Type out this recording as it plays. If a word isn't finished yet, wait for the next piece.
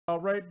All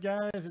right,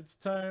 guys, it's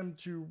time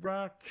to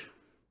rock.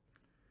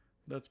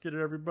 Let's get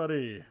it,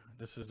 everybody.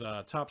 This is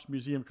Topps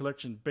Museum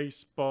Collection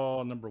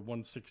Baseball number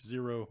 160.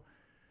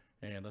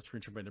 And let's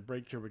reach everybody to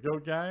break. Here we go,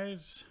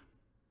 guys.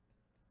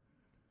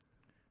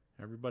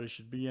 Everybody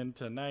should be in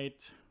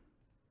tonight.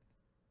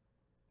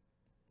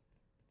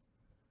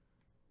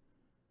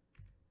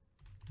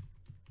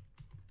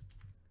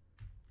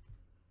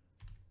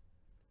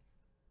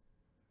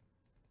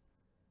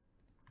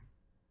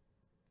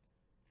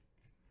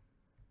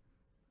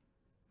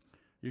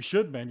 You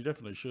should, man. You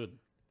definitely should.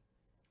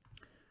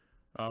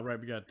 All right,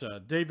 we got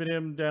David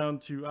M down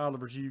to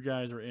Oliver G. You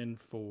guys are in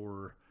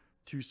for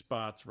 2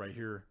 spots right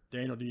here.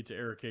 Daniel D to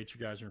Eric H. You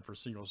guys are in for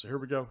singles. So here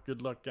we go.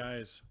 Good luck,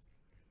 guys.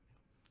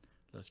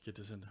 Let's get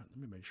this in.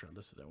 Let me make sure I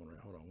listed that one right.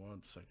 Hold on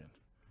 1 second.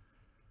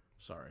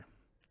 Sorry.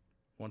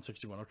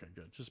 161. Okay,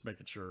 good. Just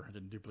making sure I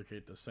didn't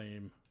duplicate the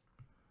same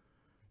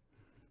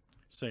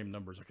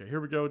numbers. Okay,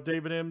 here we go.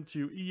 David M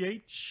to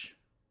EH.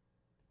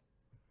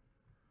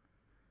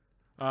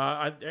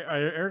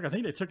 Eric, I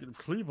think they took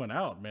Cleveland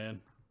out,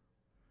 man.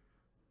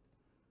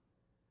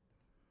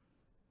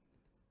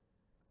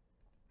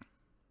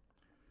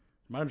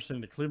 My understanding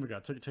that Cleveland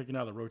got taken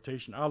out of the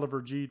rotation.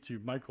 Oliver G to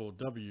Michael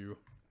W.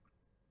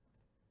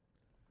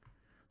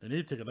 They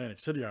need to take Atlantic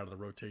City out of the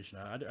rotation.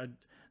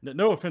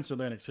 No offense to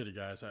Atlantic City,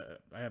 guys.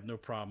 I have no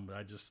problem.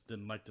 I just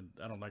didn't like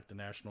I don't like the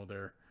National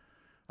there.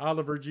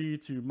 Oliver G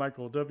to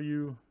Michael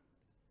W.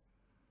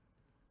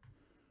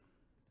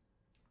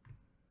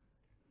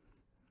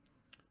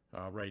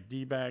 All right,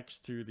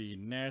 D-backs to the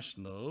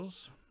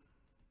Nationals.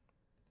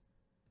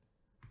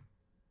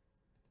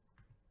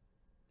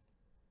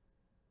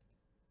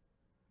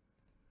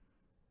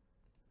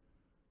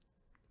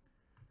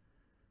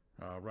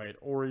 Right,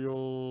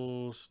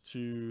 Orioles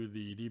to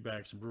the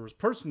D-backs and Brewers.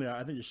 Personally,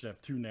 I think you should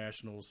have 2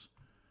 Nationals.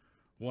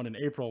 One in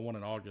April, one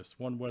in August.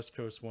 One West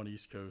Coast, one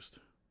East Coast.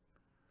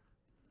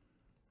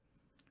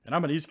 And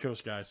I'm an East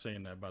Coast guy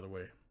saying that, by the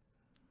way.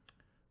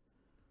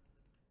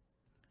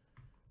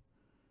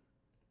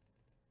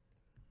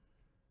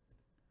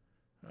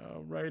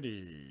 All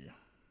righty.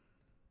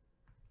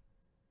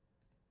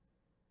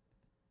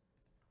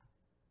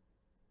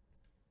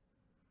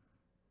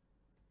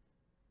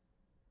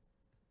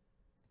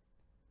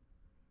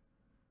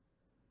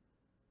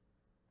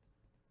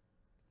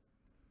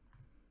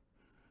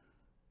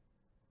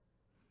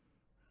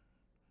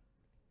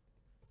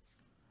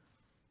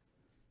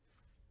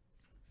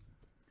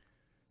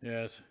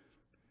 Yes.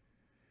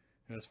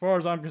 As far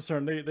as I'm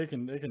concerned, they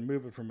can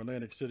move it from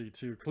Atlantic City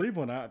to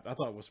Cleveland. I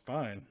thought was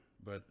fine,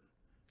 but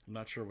I'm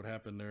not sure what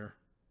happened there.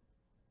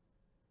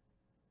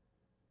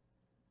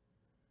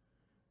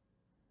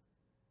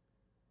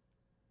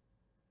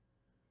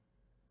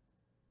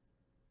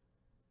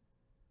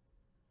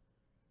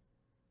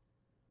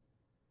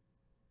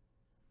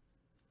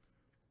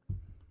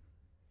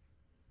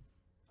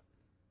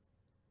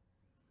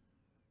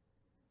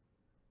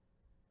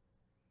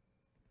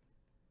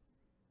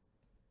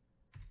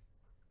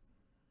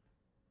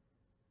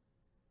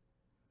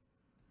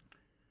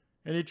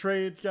 Any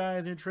trades,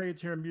 guys? Any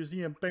trades here in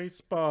Museum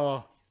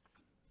Baseball?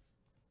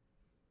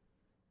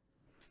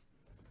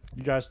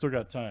 You guys still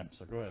got time,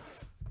 so go ahead.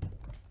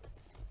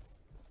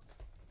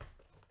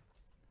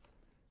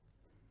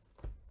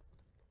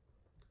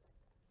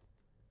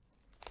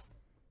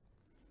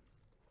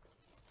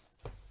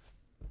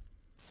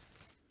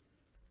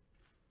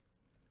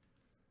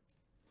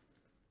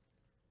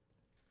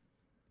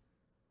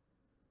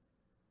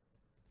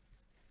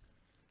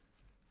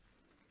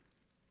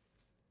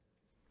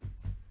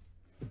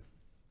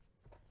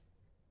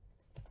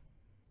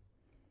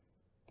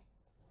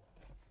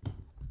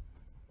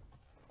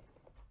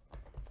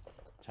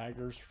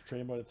 Tigers,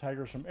 trading by the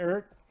Tigers from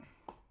Eric.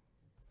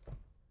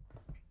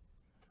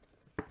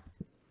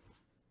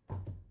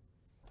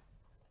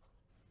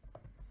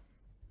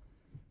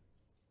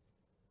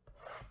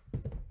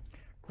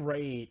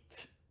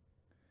 Great.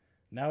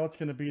 Now it's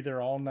going to be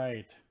there all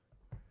night.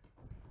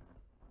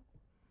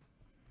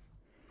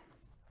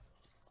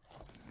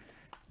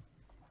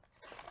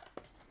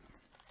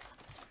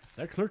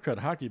 That clear-cut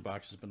hockey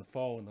box has been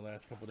falling the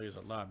last couple of days a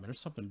lot, man. There's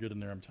something good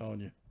in there, I'm telling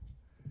you.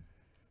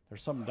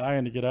 There's something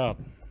dying to get out.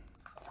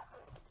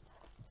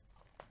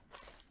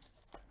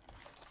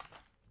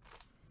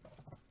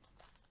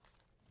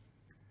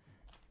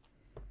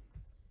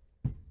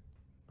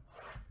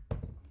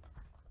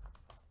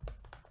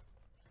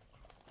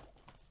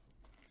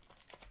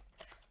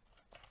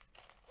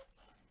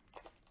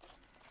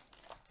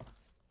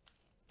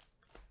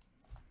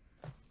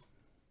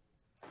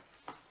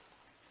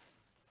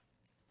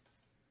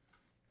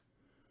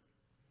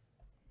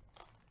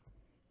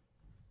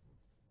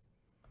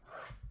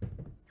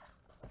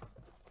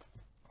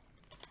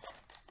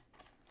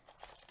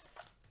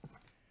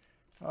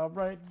 All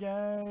right,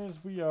 guys,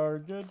 we are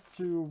good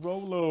to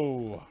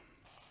Rolo.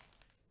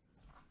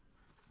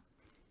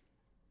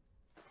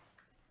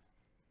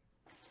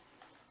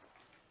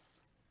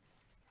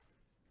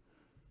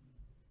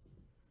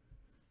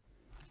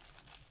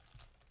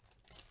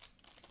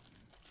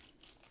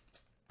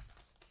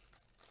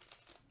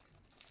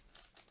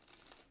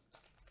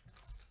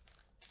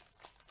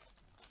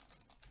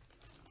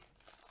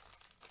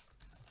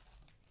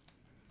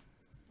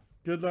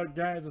 Good luck,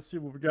 guys. Let's see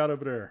what we got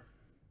over there.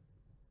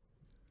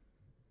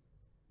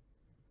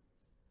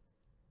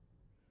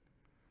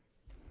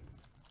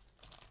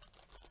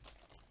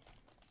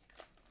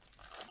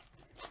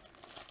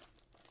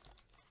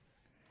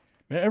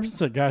 Man, ever since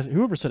that guy,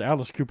 whoever said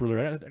Alice Cooper,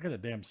 I got a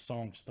damn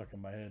song stuck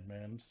in my head,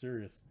 man. I'm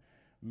serious.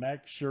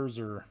 Max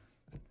Scherzer.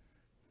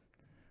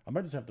 I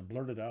might just have to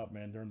blurt it out,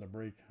 man, during the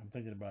break. I'm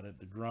thinking about it.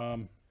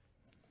 DeGrom.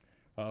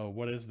 Uh-oh,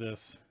 what is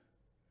this?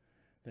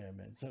 Damn,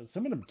 man. So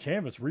some of them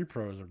canvas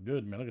repros are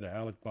good, man. Look at the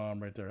Alec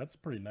Bomb right there. That's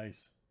pretty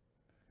nice.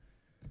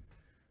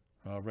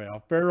 All right,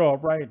 Alfaro, all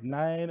right,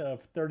 9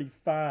 of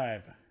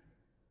 35.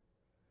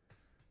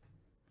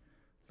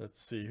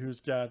 Let's see, who's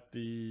got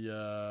the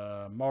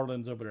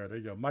Marlins over there? There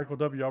you go. Michael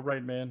W., all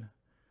right, man.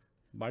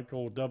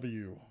 Michael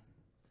W.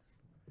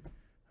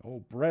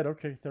 Oh, Brett,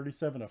 okay,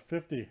 37 of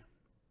 50.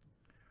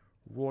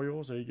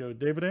 Royals, there you go.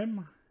 David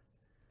M.,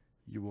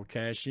 you will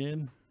cash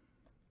in.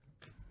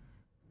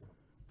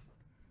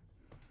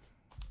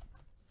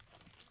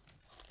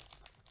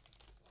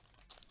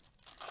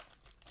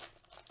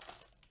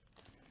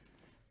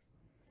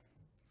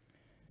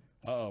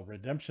 Uh-oh,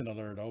 redemption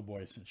alert. Oh,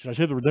 boy. Should I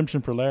save the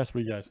redemption for last?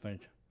 What do you guys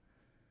think?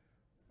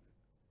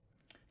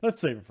 Let's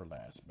save it for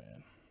last,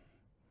 man.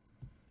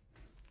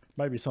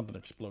 Might be something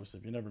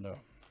explosive. You never know.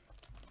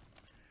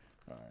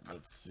 All right,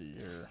 let's see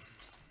here.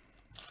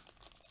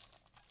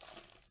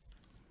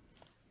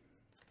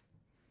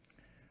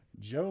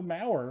 Joe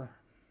Mauer.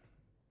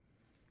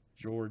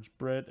 George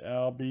Brett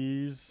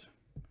Albies.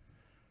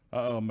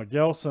 Uh-oh,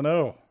 Miguel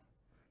Sano.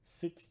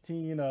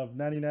 16 of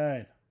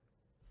 99.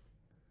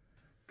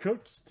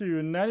 Cooks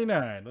to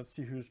 99. Let's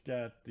see who's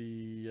got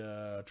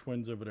the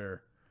Twins over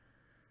there.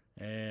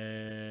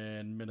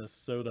 And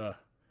Minnesota.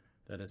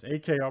 That is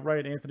AK. All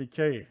right, Anthony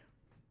K.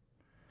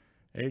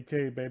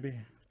 AK, baby.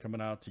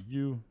 Coming out to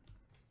you.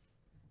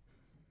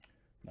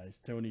 Nice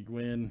Tony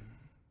Gwynn.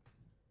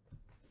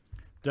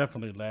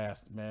 Definitely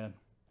last, man.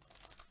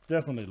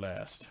 Definitely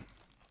last.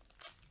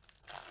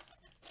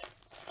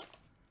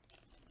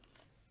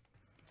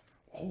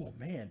 Oh,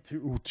 man.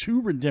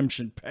 Two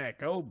redemption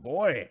pack. Oh,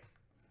 boy.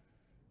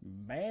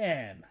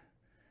 Man.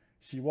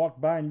 She walked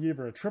by and gave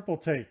her a triple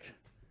take.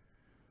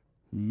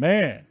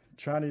 Man.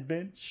 Johnny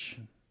Bench.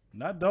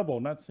 Not double,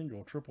 not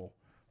single, triple.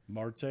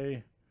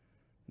 Marte.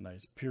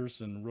 Nice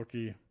Pearson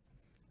rookie.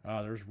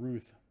 Ah, there's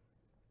Ruth.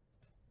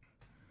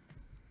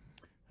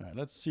 All right,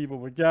 let's see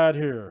what we got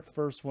here.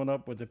 First one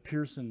up with the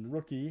Pearson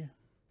rookie.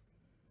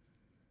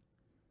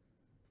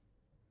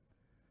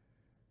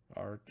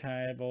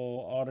 Archival,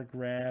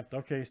 autographed.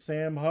 Okay,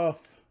 Sam Huff.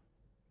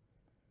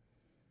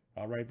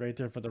 All right, right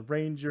there for the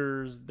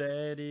Rangers.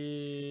 That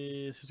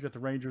is... Who's got the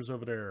Rangers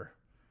over there?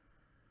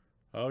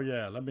 Oh,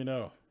 yeah, let me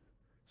know.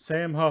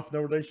 Sam Huff,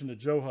 no relation to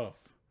Joe Huff.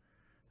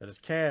 That is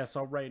Cass.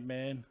 All right,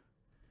 man.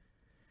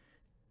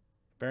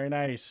 Very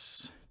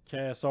nice.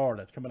 Cass R.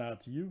 That's coming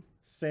out to you.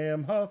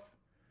 Sam Huff.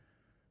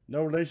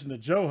 No relation to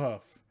Joe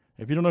Huff.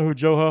 If you don't know who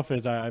Joe Huff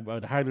is, I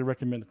would highly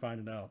recommend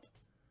finding out.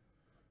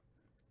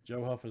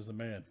 Joe Huff is the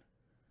man.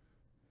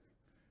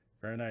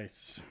 Very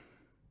nice.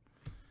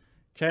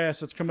 Cass,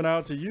 that's coming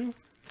out to you.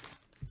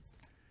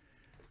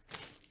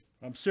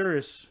 I'm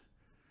serious.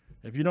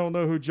 If you don't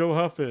know who Joe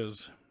Huff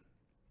is,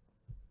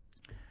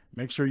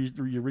 make sure you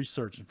do your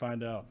research and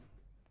find out.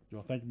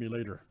 You'll thank me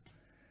later.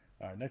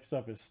 All right, next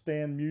up is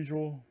Stan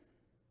Musial.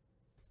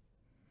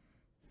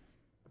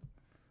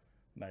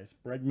 Nice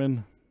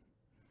Bregman.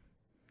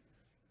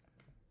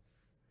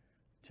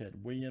 Ted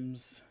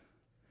Williams.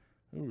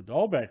 Ooh,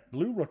 Dahlbeck,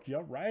 blue rookie.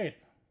 All right.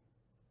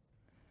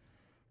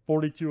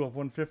 42 of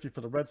 150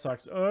 for the Red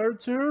Sox.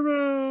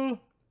 Arturo.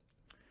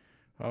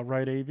 All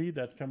right, AV,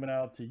 that's coming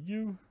out to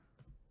you.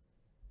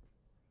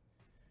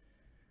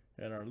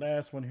 And our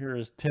last one here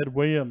is Ted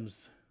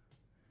Williams.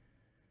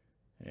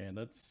 And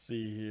let's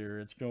see here.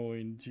 It's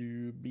going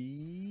to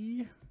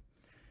be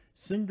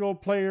single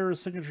player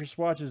signature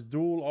swatches,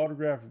 dual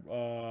autograph,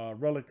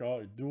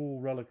 dual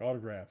relic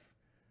autograph.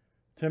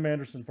 Tim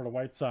Anderson for the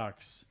White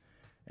Sox.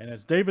 And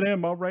it's David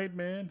M. All right,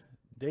 man.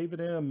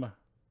 David M.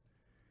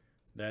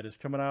 That is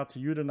coming out to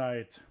you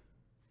tonight.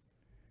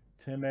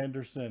 Tim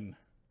Anderson.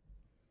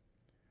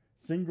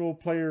 Single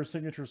player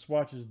signature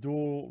swatches,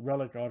 dual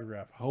relic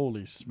autograph.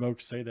 Holy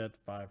smokes, say that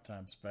 5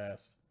 times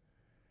fast.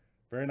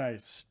 Very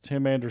nice.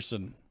 Tim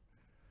Anderson.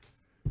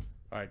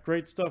 All right,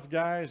 great stuff,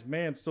 guys.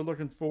 Man, still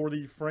looking for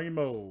the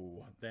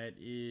Framo. That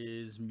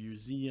is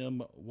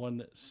Museum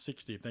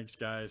 160. Thanks,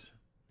 guys.